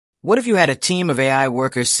What if you had a team of AI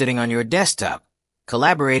workers sitting on your desktop,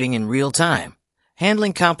 collaborating in real time,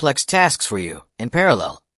 handling complex tasks for you in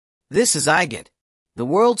parallel? This is Eigent, the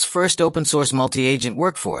world's first open-source multi-agent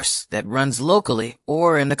workforce that runs locally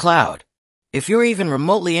or in the cloud. If you're even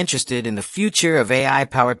remotely interested in the future of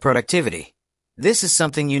AI-powered productivity, this is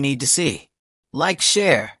something you need to see. Like,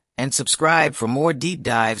 share, and subscribe for more deep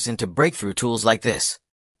dives into breakthrough tools like this.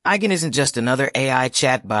 Eigent isn't just another AI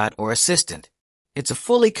chatbot or assistant. It's a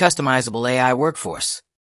fully customizable AI workforce.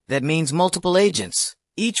 That means multiple agents,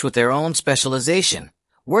 each with their own specialization,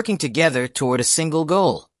 working together toward a single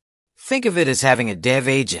goal. Think of it as having a dev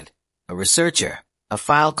agent, a researcher, a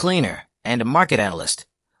file cleaner, and a market analyst,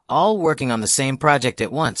 all working on the same project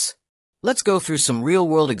at once. Let's go through some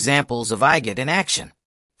real-world examples of Eigent in action.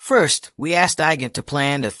 First, we asked Eigent to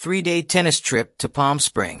plan a 3-day tennis trip to Palm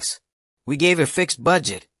Springs. We gave a fixed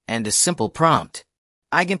budget and a simple prompt.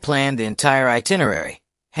 Eigent planned the entire itinerary,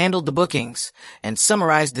 handled the bookings, and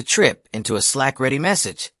summarized the trip into a Slack-ready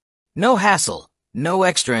message. No hassle, no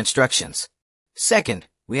extra instructions. Second,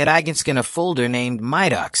 we had Eigent scan a folder named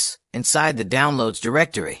MyDocs inside the Downloads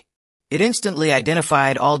directory. It instantly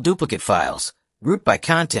identified all duplicate files, grouped by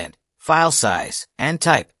content, file size, and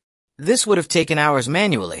type. This would have taken hours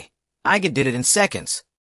manually. Eigent did it in seconds.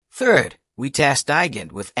 Third, we tasked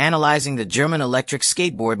Eigent with analyzing the German electric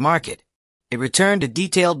skateboard market. It returned a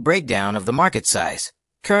detailed breakdown of the market size,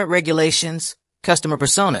 current regulations, customer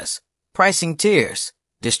personas, pricing tiers,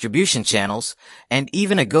 distribution channels, and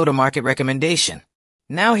even a go-to-market recommendation.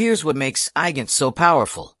 Now here's what makes Eigent so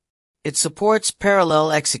powerful. It supports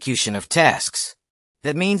parallel execution of tasks.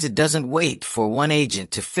 That means it doesn't wait for one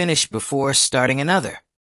agent to finish before starting another.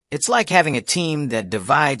 It's like having a team that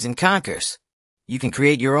divides and conquers. You can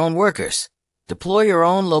create your own workers, deploy your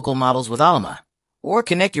own local models with Ollama, or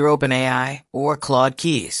connect your OpenAI or Claude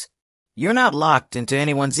keys. You're not locked into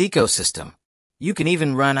anyone's ecosystem. You can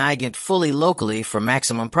even run Eigent fully locally for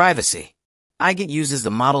maximum privacy. Eigent uses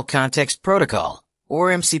the Model Context Protocol, or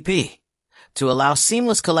MCP, to allow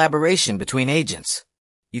seamless collaboration between agents.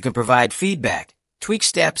 You can provide feedback, tweak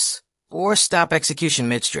steps, or stop execution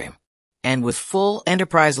midstream. And with full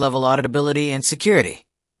enterprise-level auditability and security,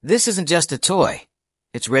 this isn't just a toy.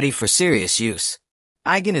 It's ready for serious use.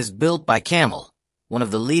 Eigent is built by Camel, one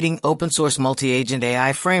of the leading open-source multi-agent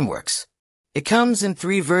AI frameworks. It comes in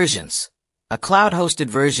 3 versions: a cloud-hosted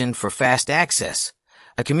version for fast access,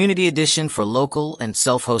 a community edition for local and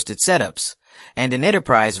self-hosted setups, and an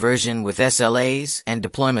enterprise version with SLAs and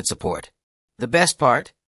deployment support. The best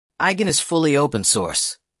part? Eigent is fully open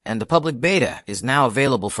source, and the public beta is now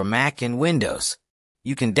available for Mac and Windows.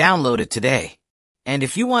 You can download it today. And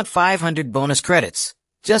if you want 500 bonus credits,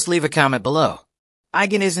 just leave a comment below.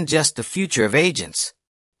 Eigent isn't just the future of agents.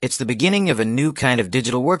 It's the beginning of a new kind of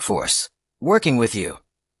digital workforce, working with you,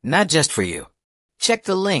 not just for you. Check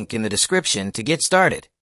the link in the description to get started.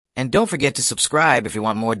 And don't forget to subscribe if you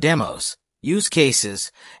want more demos, use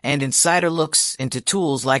cases, and insider looks into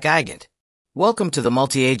tools like Eigent. Welcome to the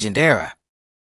multi-agent era.